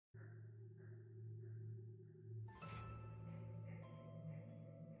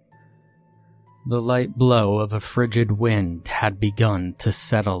The light blow of a frigid wind had begun to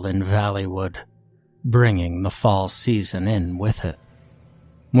settle in Valleywood, bringing the fall season in with it.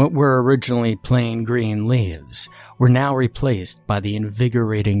 What were originally plain green leaves were now replaced by the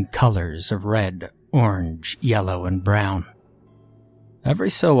invigorating colors of red, orange, yellow, and brown. Every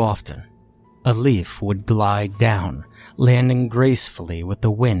so often, a leaf would glide down, landing gracefully with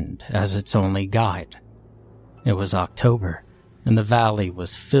the wind as its only guide. It was October, and the valley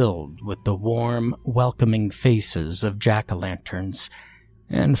was filled with the warm, welcoming faces of jack-o'-lanterns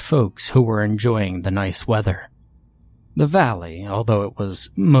and folks who were enjoying the nice weather. The valley, although it was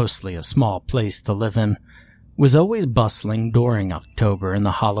mostly a small place to live in, was always bustling during October and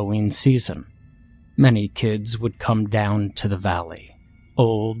the Halloween season. Many kids would come down to the valley,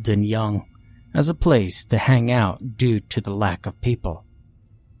 old and young, as a place to hang out due to the lack of people.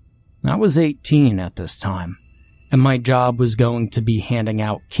 I was 18 at this time, and my job was going to be handing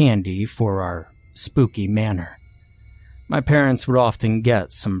out candy for our spooky manor. My parents would often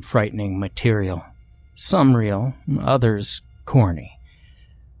get some frightening material, some real, others corny.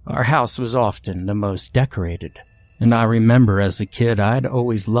 Our house was often the most decorated, and I remember as a kid I'd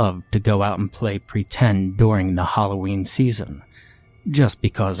always loved to go out and play pretend during the Halloween season, just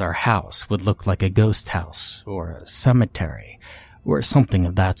because our house would look like a ghost house or a cemetery or something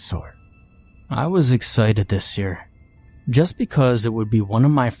of that sort. I was excited this year, just because it would be one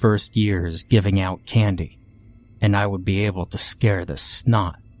of my first years giving out candy, and I would be able to scare the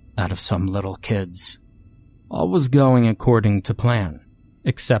snot out of some little kids. All was going according to plan,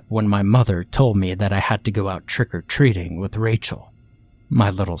 except when my mother told me that I had to go out trick-or-treating with Rachel, my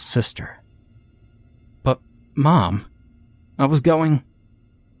little sister. But, Mom, I was going...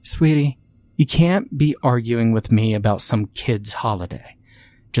 Sweetie, you can't be arguing with me about some kid's holiday.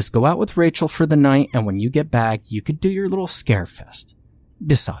 Just go out with Rachel for the night, and when you get back, you could do your little scare fest.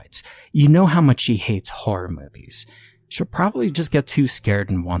 Besides, you know how much she hates horror movies. She'll probably just get too scared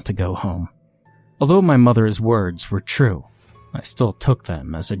and want to go home. Although my mother's words were true, I still took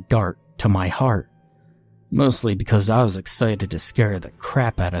them as a dart to my heart. Mostly because I was excited to scare the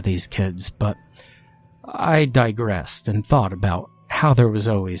crap out of these kids, but I digressed and thought about how there was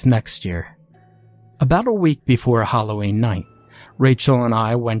always next year. About a week before Halloween night, Rachel and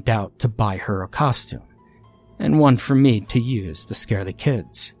I went out to buy her a costume, and one for me to use to scare the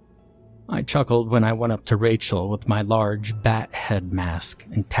kids. I chuckled when I went up to Rachel with my large bat head mask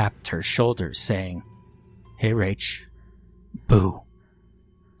and tapped her shoulder, saying, "Hey, Rach." Boo.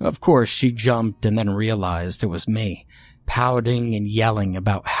 Of course, she jumped and then realized it was me, pouting and yelling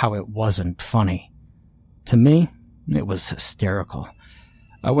about how it wasn't funny. To me, it was hysterical.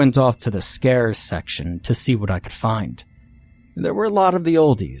 I went off to the scares section to see what I could find. There were a lot of the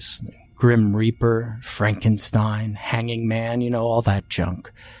oldies, Grim Reaper, Frankenstein, Hanging Man, all that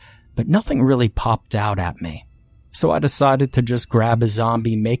junk. But nothing really popped out at me, so I decided to just grab a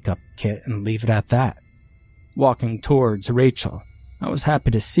zombie makeup kit and leave it at that. Walking towards Rachel, I was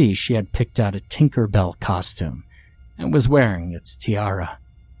happy to see she had picked out a Tinkerbell costume and was wearing its tiara.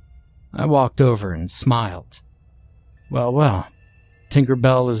 I walked over and smiled. Well,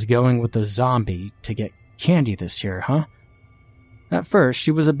 Tinkerbell is going with a zombie to get candy this year, huh? At first,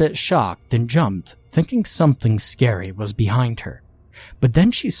 she was a bit shocked and jumped, thinking something scary was behind her. But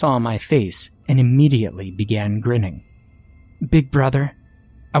then she saw my face and immediately began grinning. "Big brother,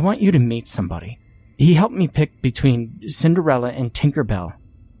 I want you to meet somebody. He helped me pick between Cinderella and Tinkerbell,"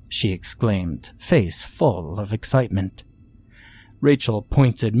 she exclaimed, face full of excitement. Rachel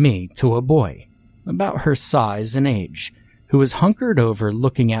pointed me to a boy, about her size and age, who was hunkered over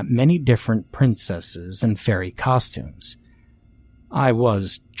looking at many different princesses and fairy costumes. I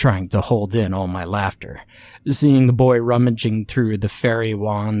was trying to hold in all my laughter, seeing the boy rummaging through the fairy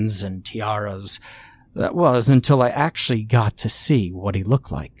wands and tiaras. That was until I actually got to see what he looked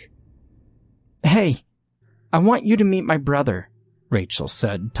like. "Hey, I want you to meet my brother," Rachel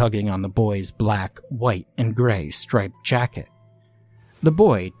said, tugging on the boy's black, white, and gray striped jacket. The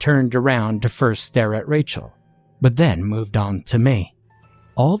boy turned around to first stare at Rachel, but then moved on to me.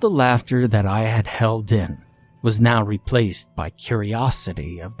 All the laughter that I had held in was now replaced by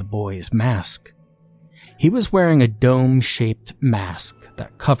curiosity of the boy's mask. He was wearing a dome-shaped mask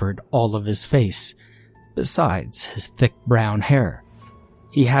that covered all of his face, besides his thick brown hair.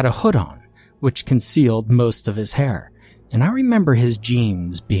 He had a hood on, which concealed most of his hair, and I remember his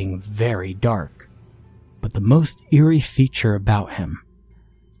jeans being very dark. But the most eerie feature about him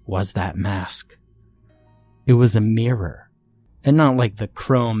was that mask. It was a mirror. And not like the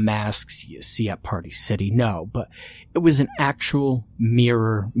chrome masks you see at Party City, no, but it was an actual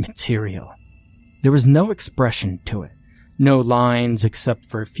mirror material. There was no expression to it, No lines except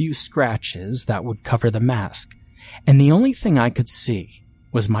for a few scratches that would cover the mask, and the only thing I could see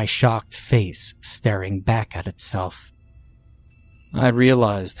was my shocked face staring back at itself. I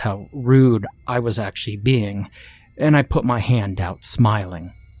realized how rude I was actually being, and I put my hand out,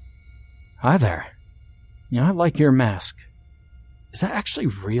 smiling. "Hi there. I like your mask. Is that actually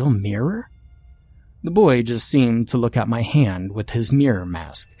real mirror?" The boy just seemed to look at my hand with his mirror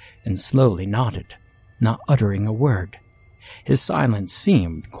mask and slowly nodded, not uttering a word. His silence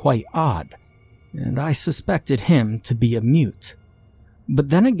seemed quite odd, and I suspected him to be a mute. But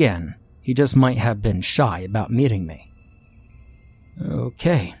then again, he just might have been shy about meeting me.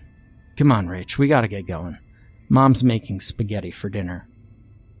 "Okay. Come on, Rach, we gotta get going. Mom's making spaghetti for dinner."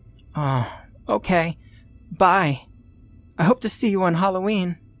 Okay. Bye. I hope to see you on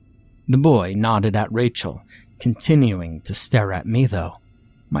Halloween." The boy nodded at Rachel, continuing to stare at me though,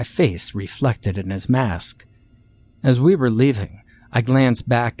 my face reflected in his mask. As we were leaving, I glanced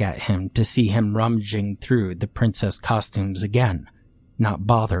back at him to see him rummaging through the princess costumes again, not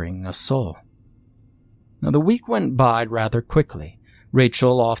bothering a soul. Now the week went by rather quickly,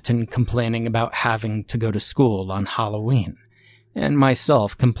 Rachel often complaining about having to go to school on Halloween, and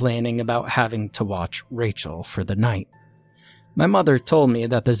myself complaining about having to watch Rachel for the night. My mother told me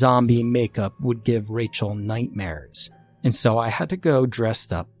that the zombie makeup would give Rachel nightmares, and so I had to go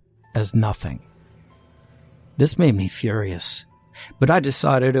dressed up as nothing. This made me furious, but I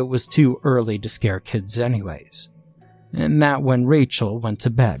decided it was too early to scare kids anyways, and that when Rachel went to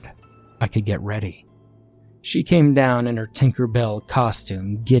bed, I could get ready. She came down in her Tinkerbell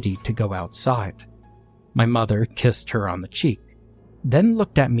costume, giddy to go outside. My mother kissed her on the cheek, then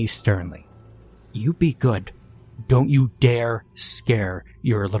looked at me sternly. "You be good. Don't you dare scare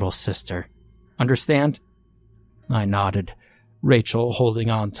your little sister. Understand?" I nodded, Rachel holding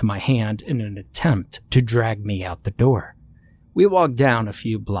on to my hand in an attempt to drag me out the door. We walked down a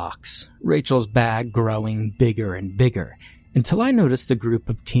few blocks, Rachel's bag growing bigger and bigger, until I noticed a group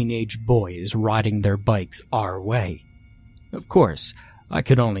of teenage boys riding their bikes our way. Of course, I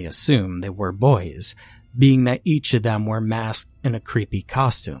could only assume they were boys, being that each of them were masked in a creepy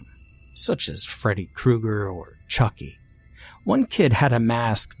costume, such as Freddy Krueger or Chucky. One kid had a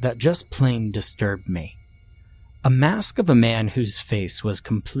mask that just plain disturbed me. A mask of a man whose face was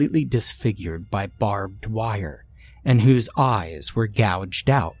completely disfigured by barbed wire, and whose eyes were gouged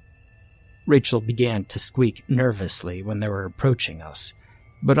out. Rachel began to squeak nervously when they were approaching us,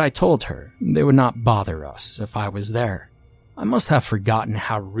 but I told her they would not bother us if I was there. I must have forgotten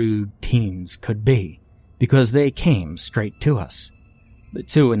how rude teens could be, because they came straight to us. The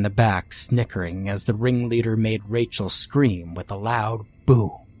two in the back snickering as the ringleader made Rachel scream with a loud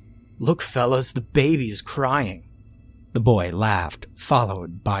boo. "Look, fellas, the baby's crying." The boy laughed,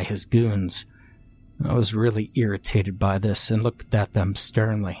 followed by his goons. I was really irritated by this and looked at them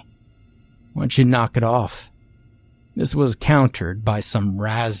sternly. "Why don't you knock it off?" This was countered by some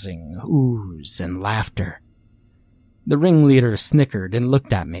razzing oohs and laughter. The ringleader snickered and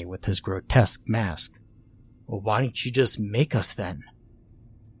looked at me with his grotesque mask. "Well, why don't you just make us then?"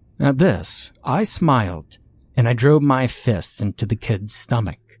 At this, I smiled, and I drove my fist into the kid's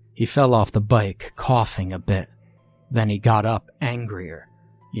stomach. He fell off the bike, coughing a bit. Then he got up, angrier.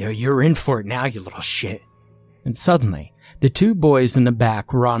 You're in for it now, you little shit." And suddenly, the two boys in the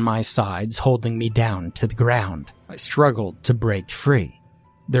back were on my sides, holding me down to the ground. I struggled to break free.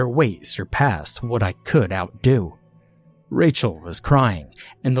 Their weight surpassed what I could outdo. Rachel was crying,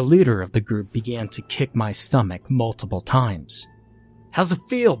 and the leader of the group began to kick my stomach multiple times. "How's it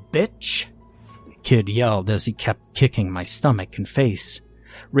feel, bitch?" the kid yelled as he kept kicking my stomach and face.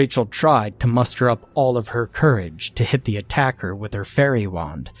 Rachel tried to muster up all of her courage to hit the attacker with her fairy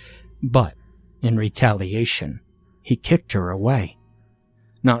wand, but, in retaliation, he kicked her away.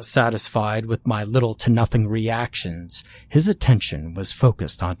 Not satisfied with my little-to-nothing reactions, his attention was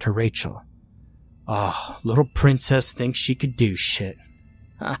focused onto Rachel. "Oh, little princess thinks she could do shit."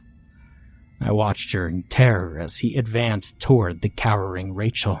 Ha. I watched her in terror as he advanced toward the cowering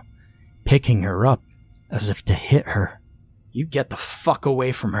Rachel, picking her up as if to hit her. "You get the fuck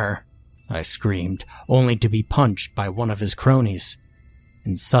away from her," I screamed, only to be punched by one of his cronies.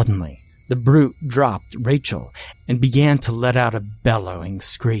 And suddenly, the brute dropped Rachel and began to let out a bellowing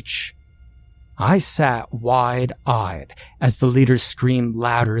screech. I sat wide-eyed as the leader screamed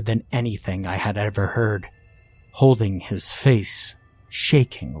louder than anything I had ever heard, holding his face,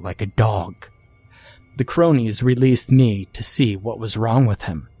 shaking like a dog. The cronies released me to see what was wrong with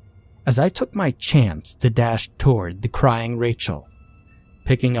him, as I took my chance to dash toward the crying Rachel.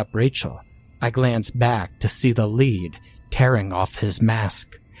 Picking up Rachel, I glanced back to see the lead tearing off his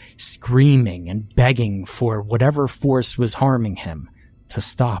mask, screaming and begging for whatever force was harming him to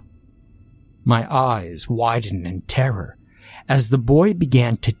stop. My eyes widened in terror as the boy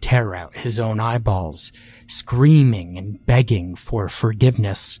began to tear out his own eyeballs, screaming and begging for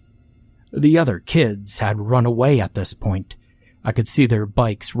forgiveness. The other kids had run away at this point. I could see their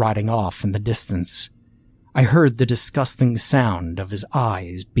bikes riding off in the distance. I heard the disgusting sound of his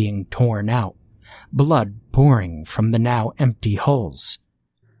eyes being torn out, blood pouring from the now empty holes.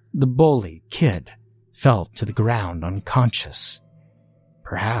 The bully kid fell to the ground unconscious,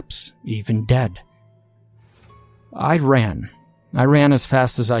 perhaps even dead. I ran as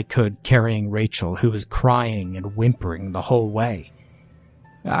fast as I could, carrying Rachel, who was crying and whimpering the whole way.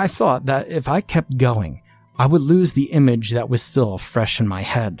 I thought that if I kept going, I would lose the image that was still fresh in my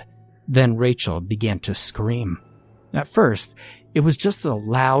head. Then Rachel began to scream. At first, it was just a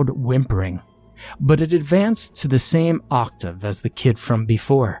loud whimpering, but it advanced to the same octave as the kid from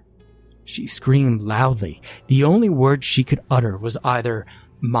before. She screamed loudly. The only word she could utter was either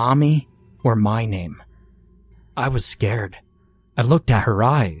 "Mommy" or my name. I was scared. I looked at her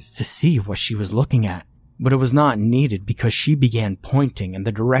eyes to see what she was looking at, but it was not needed because she began pointing in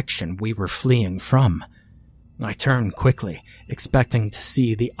the direction we were fleeing from. I turned quickly, expecting to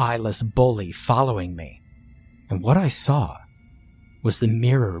see the eyeless bully following me, and what I saw was the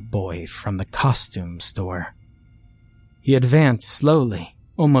mirror boy from the costume store. He advanced slowly,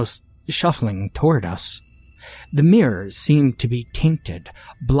 almost shuffling toward us. The mirror seemed to be tainted,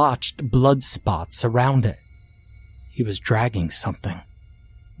 blotched blood spots around it. He was dragging something,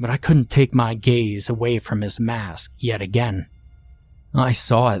 but I couldn't take my gaze away from his mask yet again. I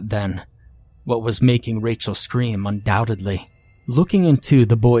saw it then, what was making Rachel scream undoubtedly. Looking into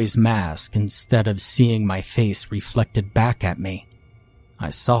the boy's mask instead of seeing my face reflected back at me, I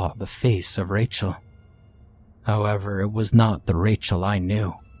saw the face of Rachel. However, it was not the Rachel I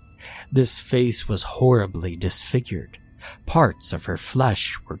knew. This face was horribly disfigured. Parts of her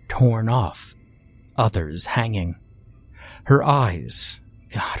flesh were torn off, others hanging. Her eyes,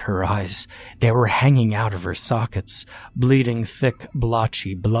 they were hanging out of her sockets, bleeding thick,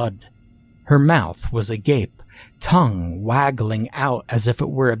 blotchy blood. Her mouth was agape, tongue waggling out as if it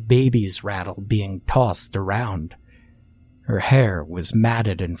were a baby's rattle being tossed around. Her hair was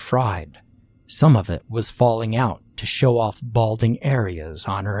matted and fried. Some of it was falling out to show off balding areas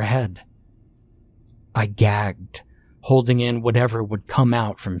on her head. I gagged, holding in whatever would come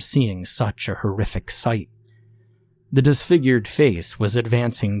out from seeing such a horrific sight. The disfigured face was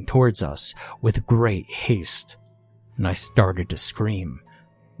advancing towards us with great haste, and I started to scream,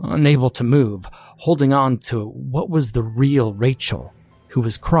 unable to move, holding on to what was the real Rachel, who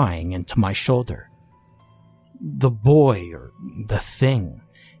was crying into my shoulder. The boy, or the thing,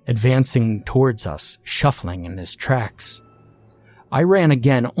 advancing towards us, shuffling in his tracks. I ran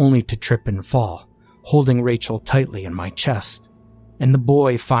again only to trip and fall, holding Rachel tightly in my chest, and the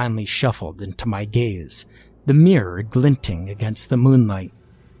boy finally shuffled into my gaze, the mirror glinting against the moonlight.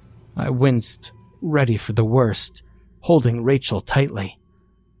 I winced, ready for the worst, holding Rachel tightly.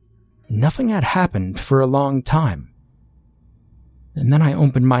 Nothing had happened for a long time. And then I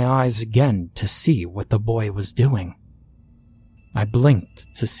opened my eyes again to see what the boy was doing. I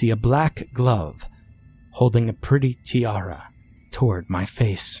blinked to see a black glove holding a pretty tiara toward my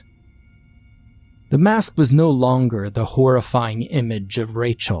face. The mask was no longer the horrifying image of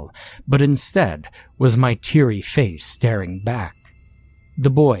Rachel, but instead was my teary face staring back. The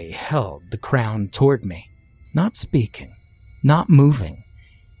boy held the crown toward me, not speaking, not moving,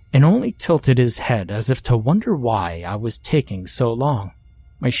 and only tilted his head as if to wonder why I was taking so long.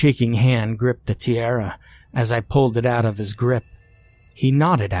 My shaking hand gripped the tiara as I pulled it out of his grip. He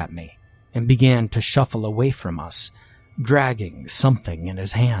nodded at me and began to shuffle away from us, dragging something in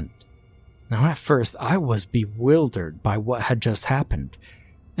his hand. Now at first I was bewildered by what had just happened,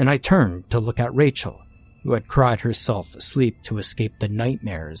 and I turned to look at Rachel, who had cried herself asleep to escape the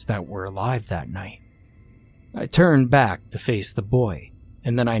nightmares that were alive that night. I turned back to face the boy,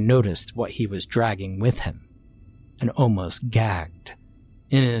 and then I noticed what he was dragging with him, and almost gagged.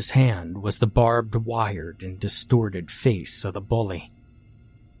 In his hand was the barbed wired and distorted face of the bully.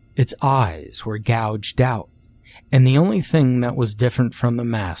 Its eyes were gouged out, and the only thing that was different from the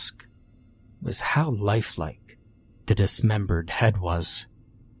mask was how lifelike the dismembered head was.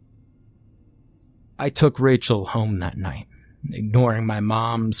 I took Rachel home that night, ignoring my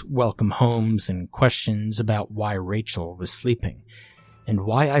mom's welcome homes and questions about why Rachel was sleeping and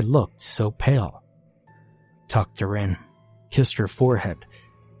why I looked so pale. Tucked her in, kissed her forehead,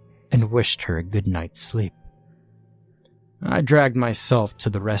 and wished her a good night's sleep. I dragged myself to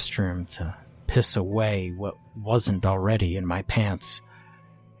the restroom to piss away what wasn't already in my pants.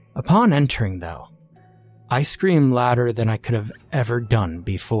 Upon entering, though, I screamed louder than I could have ever done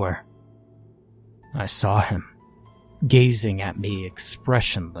before. I saw him, gazing at me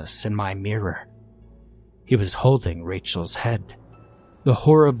expressionless in my mirror. He was holding Rachel's head, the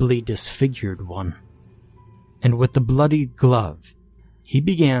horribly disfigured one, and with the bloodied glove, he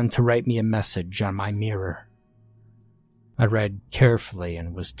began to write me a message on my mirror. I read carefully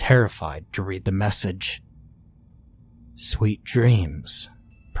and was terrified to read the message. "Sweet dreams,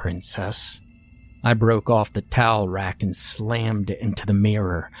 princess." I broke off the towel rack and slammed it into the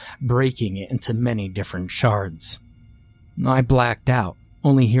mirror, breaking it into many different shards. I blacked out,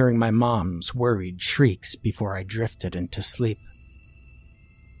 only hearing my mom's worried shrieks before I drifted into sleep.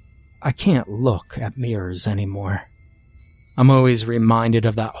 I can't look at mirrors anymore. I'm always reminded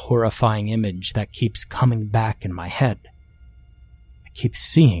of that horrifying image that keeps coming back in my head. I keep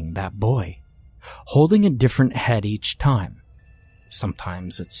seeing that boy, holding a different head each time.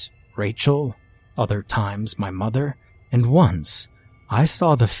 Sometimes it's Rachel, other times my mother, and once I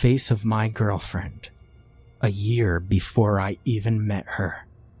saw the face of my girlfriend, a year before I even met her.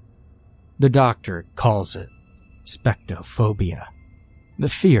 The doctor calls it spectrophobia, the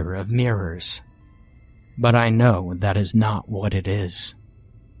fear of mirrors. But I know that is not what it is.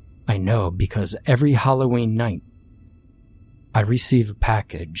 I know because every Halloween night, I receive a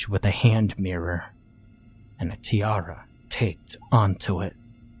package with a hand mirror and a tiara taped onto it.